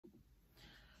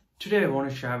Today I want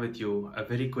to share with you a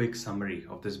very quick summary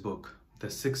of this book,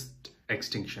 The Sixth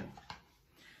Extinction.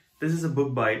 This is a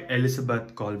book by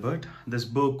Elizabeth Kolbert. This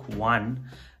book won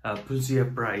a Pulitzer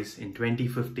Prize in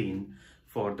 2015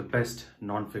 for the best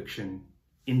nonfiction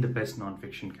in the best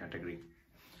nonfiction category.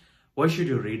 Why should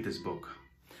you read this book?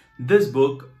 This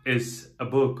book is a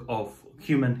book of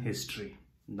human history.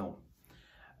 No,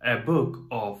 a book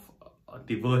of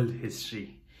the world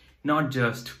history. Not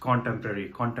just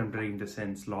contemporary in the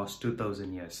sense lost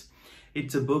 2000 years.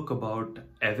 It's a book about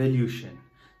evolution.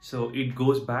 So it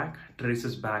goes back,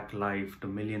 traces back life to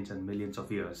millions and millions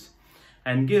of years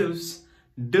and gives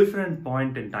different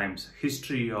point in times,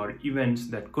 history or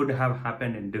events that could have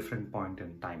happened in different point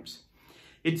in times.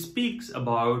 It speaks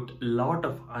about a lot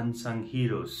of unsung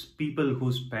heroes, people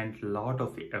who spent a lot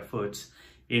of efforts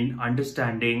in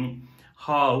understanding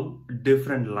how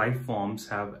different life forms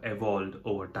have evolved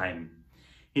over time.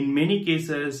 In many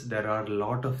cases, there are a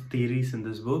lot of theories in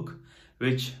this book,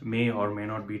 which may or may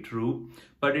not be true,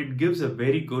 but it gives a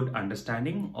very good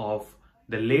understanding of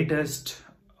the latest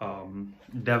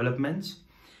developments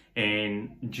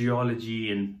in geology,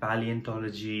 in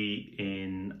paleontology,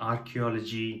 in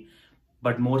archaeology,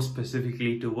 but more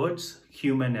specifically towards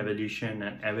human evolution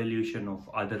and evolution of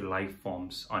other life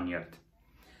forms on Earth.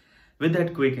 With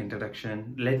that quick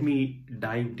introduction, let me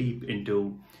dive deep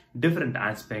into different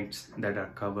aspects that are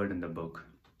covered in the book.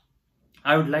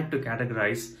 I would like to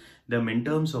categorize them in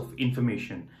terms of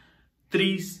information.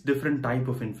 Three different types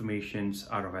of informations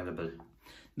are available.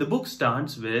 The book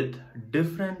starts with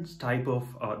different type of,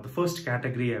 the first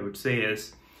category I would say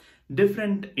is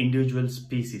different individual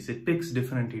species. It picks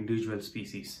different individual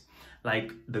species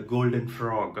like the golden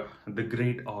frog, the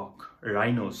great auk,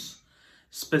 rhinos,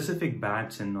 specific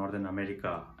bats in Northern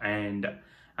America, and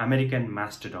American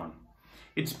mastodon.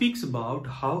 It speaks about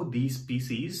how these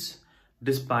species,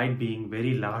 despite being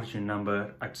very large in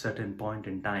number at certain point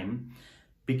in time,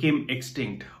 became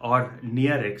extinct or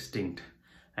near extinct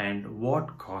and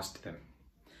what caused them.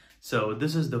 So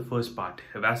this is the first part.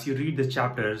 As you read the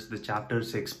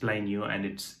chapters explain you, and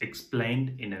it's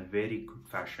explained in a very good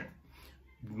fashion.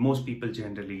 Most people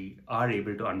generally are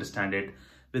able to understand it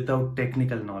without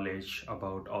technical knowledge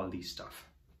about all these stuff.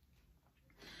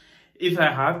 If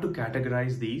I have to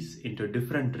categorize these into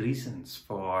different reasons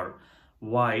for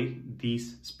why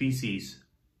these species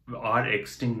are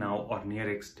extinct now or near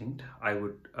extinct, I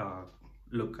would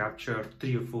capture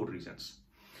 3 or 4 reasons.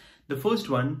 The first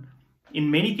one,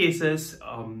 in many cases,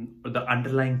 the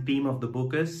underlying theme of the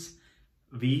book is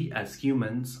we as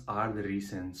humans are the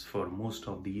reasons for most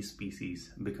of these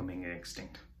species becoming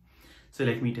extinct. So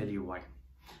let me tell you why.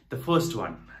 The first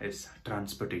one is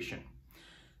transportation.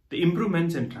 The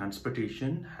improvements in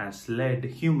transportation has led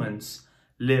humans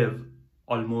live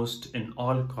almost in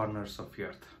all corners of the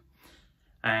earth.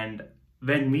 And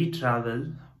when we travel,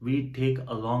 we take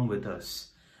along with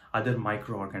us other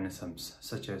microorganisms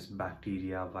such as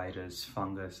bacteria, virus,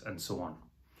 fungus, and so on.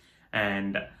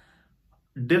 And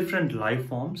different life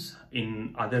forms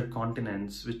in other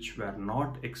continents which were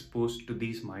not exposed to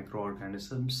these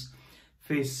microorganisms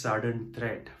face sudden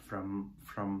threat from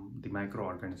the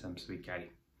microorganisms we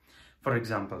carry. For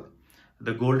example,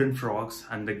 the golden frogs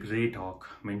and the great auk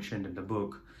mentioned in the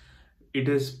book, it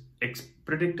is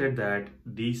predicted that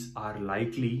these are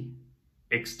likely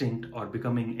extinct or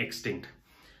becoming extinct.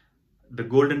 The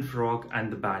golden frog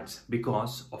and the bats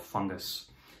because of fungus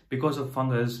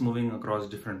moving across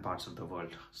different parts of the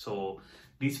world. So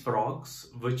these frogs,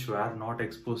 which were not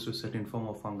exposed to certain form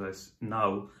of fungus,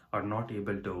 now are not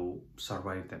able to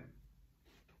survive them.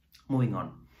 Moving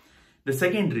on. The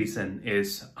second reason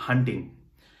is hunting.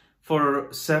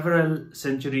 For several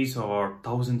centuries or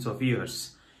thousands of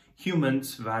years,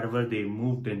 humans, wherever they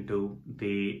moved into,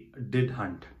 they did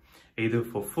hunt, either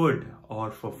for food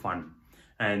or for fun.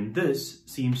 And this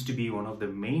seems to be one of the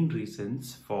main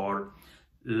reasons for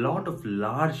a lot of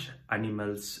large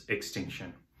animals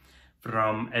extinction.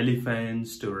 From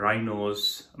elephants to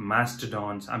rhinos,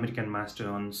 mastodons, American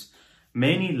mastodons,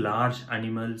 many large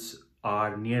animals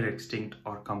are near extinct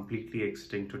or completely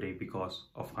extinct today because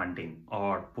of hunting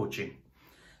or poaching.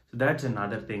 So that's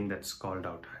another thing that's called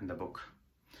out in the book.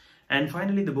 And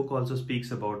finally, the book also speaks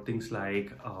about things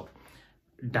like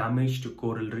damage to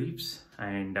coral reefs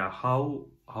and how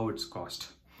it's caused.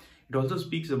 It also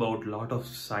speaks about a lot of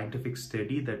scientific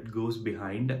study that goes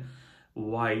behind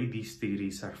why these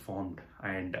theories are formed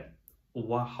and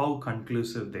how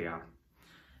conclusive they are.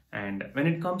 And when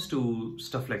it comes to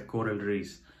stuff like coral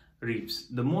reefs,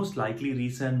 the most likely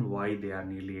reason why they are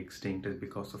nearly extinct is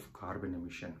because of carbon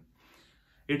emission.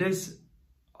 It is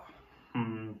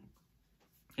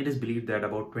It is believed that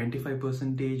about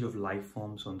 25% of life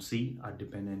forms on sea are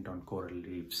dependent on coral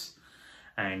reefs.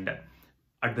 And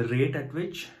at the rate at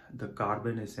which the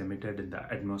carbon is emitted in the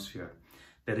atmosphere,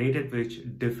 the rate at which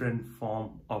different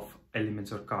form of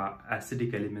elements or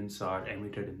acidic elements are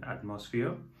emitted in the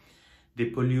atmosphere, they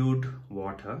pollute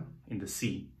water in the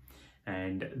sea,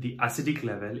 and the acidic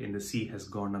level in the sea has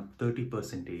gone up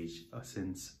 30%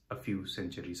 since a few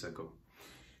centuries ago.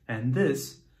 And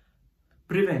this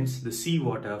prevents the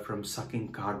seawater from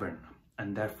sucking carbon,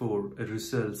 and therefore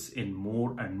results in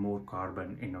more and more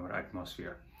carbon in our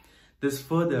atmosphere. This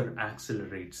further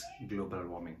accelerates global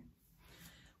warming.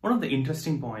 One of the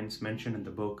interesting points mentioned in the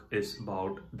book is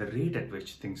about the rate at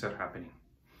which things are happening.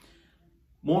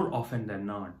 More often than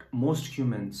not, most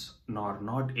humans are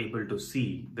not able to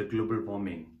see the global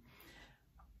warming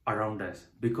around us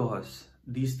because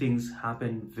these things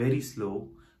happen very slow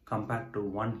compared to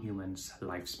one human's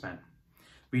lifespan.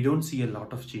 We don't see a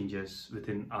lot of changes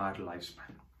within our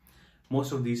lifespan.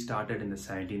 Most of these started in the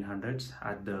 1700s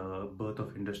at the birth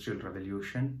of Industrial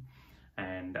Revolution,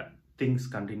 and things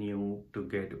continue to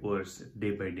get worse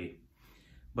day by day.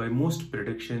 By most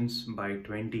predictions, by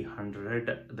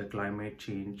 2100, the climate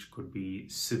change could be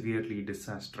severely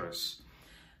disastrous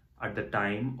at the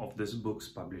time of this book's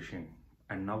publishing.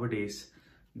 And nowadays,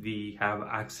 we have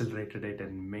accelerated it,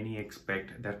 and many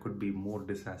expect there could be more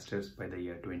disasters by the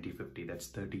year 2050. That's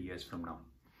 30 years from now.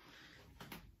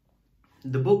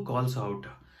 The book calls out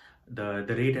the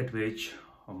rate at which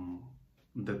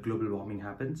the global warming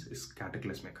happens is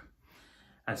cataclysmic.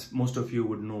 As most of you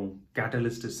would know,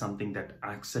 catalyst is something that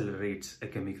accelerates a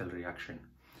chemical reaction.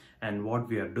 And what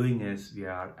we are doing is we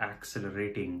are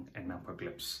accelerating an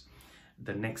apocalypse,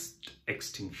 the next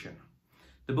extinction.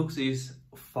 The book says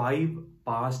 5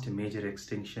 past major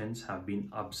extinctions have been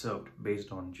observed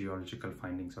based on geological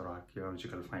findings or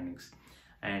archaeological findings.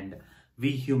 And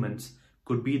we humans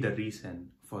could be the reason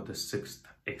for the 6th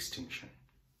extinction.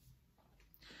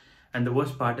 And the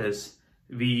worst part is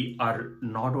we are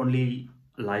not only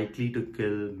likely to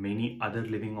kill many other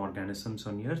living organisms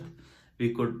on Earth,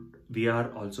 we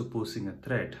are also posing a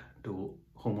threat to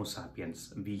Homo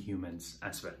sapiens, we humans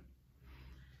as well.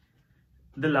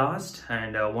 The last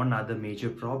and one other major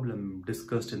problem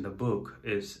discussed in the book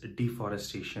is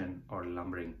deforestation or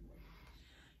lumbering.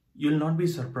 You'll not be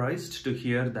surprised to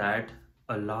hear that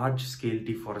a large-scale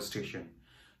deforestation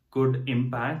could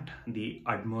impact the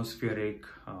atmospheric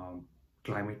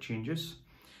climate changes.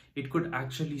 It could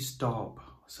actually stop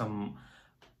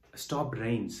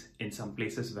rains in some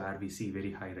places where we see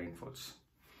very high rainfalls.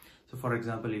 So for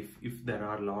example, if there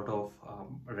are a lot of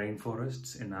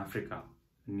rainforests in Africa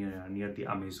near the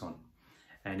Amazon,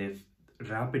 and if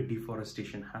rapid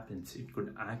deforestation happens, it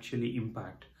could actually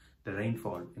impact the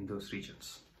rainfall in those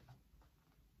regions.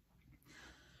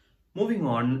 Moving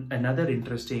on,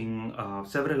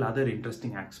 several other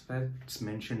interesting aspects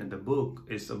mentioned in the book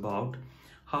is about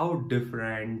how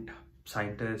different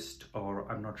scientists, or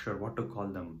I'm not sure what to call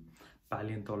them,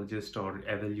 paleontologists or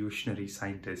evolutionary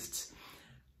scientists,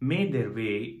 made their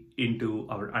way into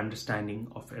our understanding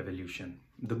of evolution.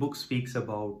 The book speaks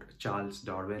about Charles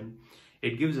Darwin.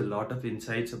 It gives a lot of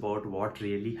insights about what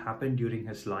really happened during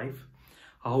his life,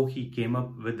 how he came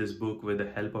up with this book with the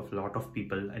help of a lot of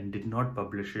people and did not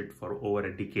publish it for over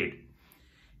a decade.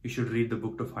 You should read the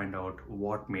book to find out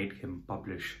what made him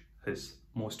publish his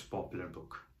most popular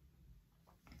book.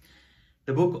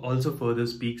 The book also further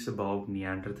speaks about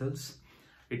Neanderthals.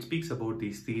 It speaks about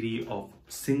this theory of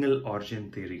single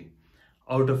origin theory,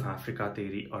 out of Africa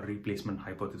theory, or replacement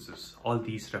hypothesis. All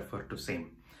these refer to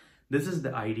same. This is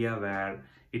the idea where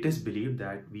it is believed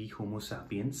that we Homo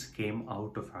sapiens came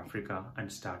out of Africa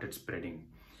and started spreading.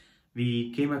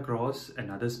 We came across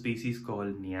another species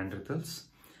called Neanderthals,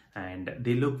 and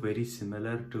they look very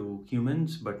similar to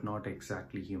humans, but not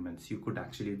exactly humans. You could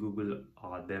actually Google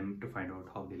them to find out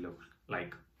how they look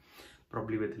like.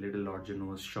 Probably with a little larger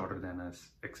nose, shorter than us,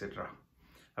 etc.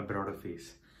 A broader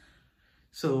face.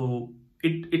 So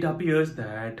it appears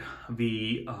that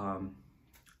we,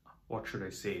 what should I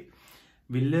say?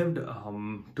 We lived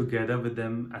together with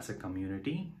them as a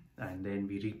community, and then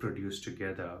we reproduced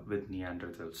together with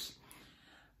Neanderthals.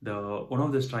 One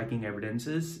of the striking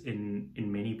evidences in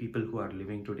many people who are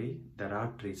living today, there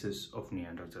are traces of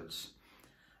Neanderthals.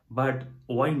 But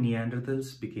why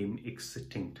Neanderthals became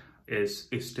extinct is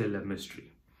still a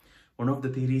mystery. One of the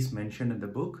theories mentioned in the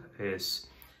book is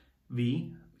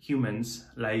we humans,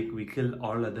 like we kill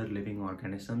all other living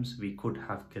organisms, we could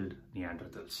have killed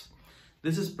Neanderthals.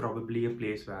 This is probably a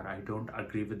place where I don't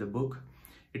agree with the book.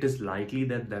 It is likely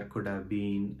that there could have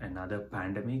been another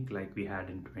pandemic like we had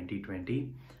in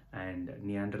 2020, and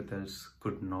Neanderthals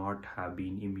could not have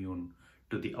been immune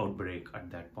to the outbreak at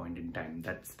that point in time.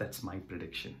 That's my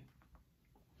prediction.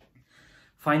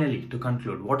 Finally, to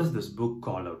conclude, what does this book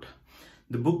call out?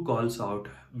 The book calls out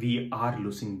we are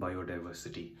losing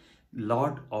biodiversity.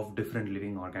 Lot of different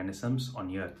living organisms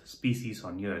on Earth, species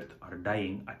on Earth, are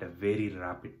dying at a very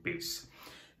rapid pace.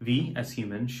 We as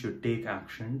humans should take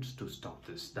actions to stop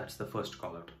this. That's the first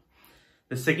call out.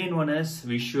 The second one is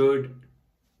we should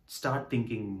start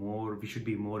thinking more, we should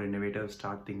be more innovative,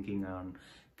 start thinking on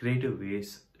creative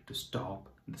ways to stop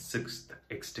the sixth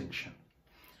extinction.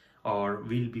 Or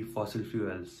we'll be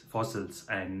fossils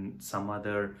and some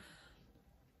other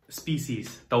species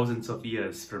thousands of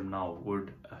years from now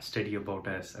would study about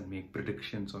us and make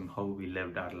predictions on how we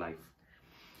lived our life.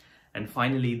 And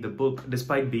finally, the book,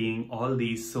 despite being all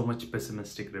these so much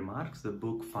pessimistic remarks, the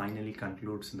book finally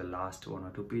concludes in the last 1 or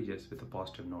 2 pages with a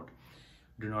positive note.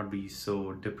 Do not be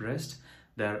so depressed.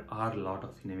 There are a lot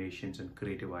of innovations and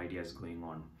creative ideas going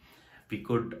on. We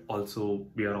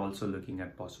are also looking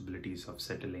at possibilities of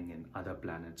settling in other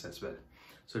planets as well.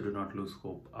 So do not lose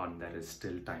hope, and there is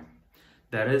still time.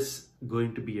 There is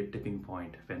going to be a tipping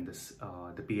point when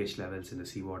the pH levels in the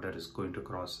seawater is going to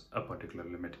cross a particular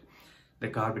limit. The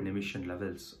carbon emission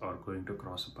levels are going to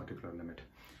cross a particular limit.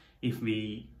 If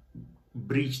we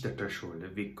breach the threshold,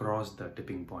 if we cross the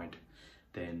tipping point,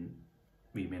 then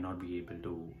we may not be able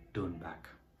to turn back.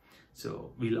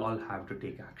 So we'll all have to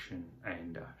take action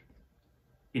and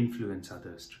influence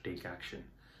others to take action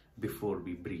before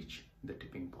we breach the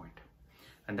tipping point.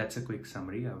 And that's a quick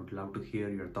summary. I would love to hear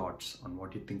your thoughts on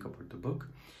what you think about the book.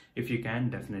 If you can,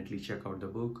 definitely check out the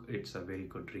book. It's a very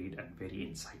good read and very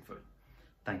insightful.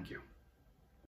 Thank you.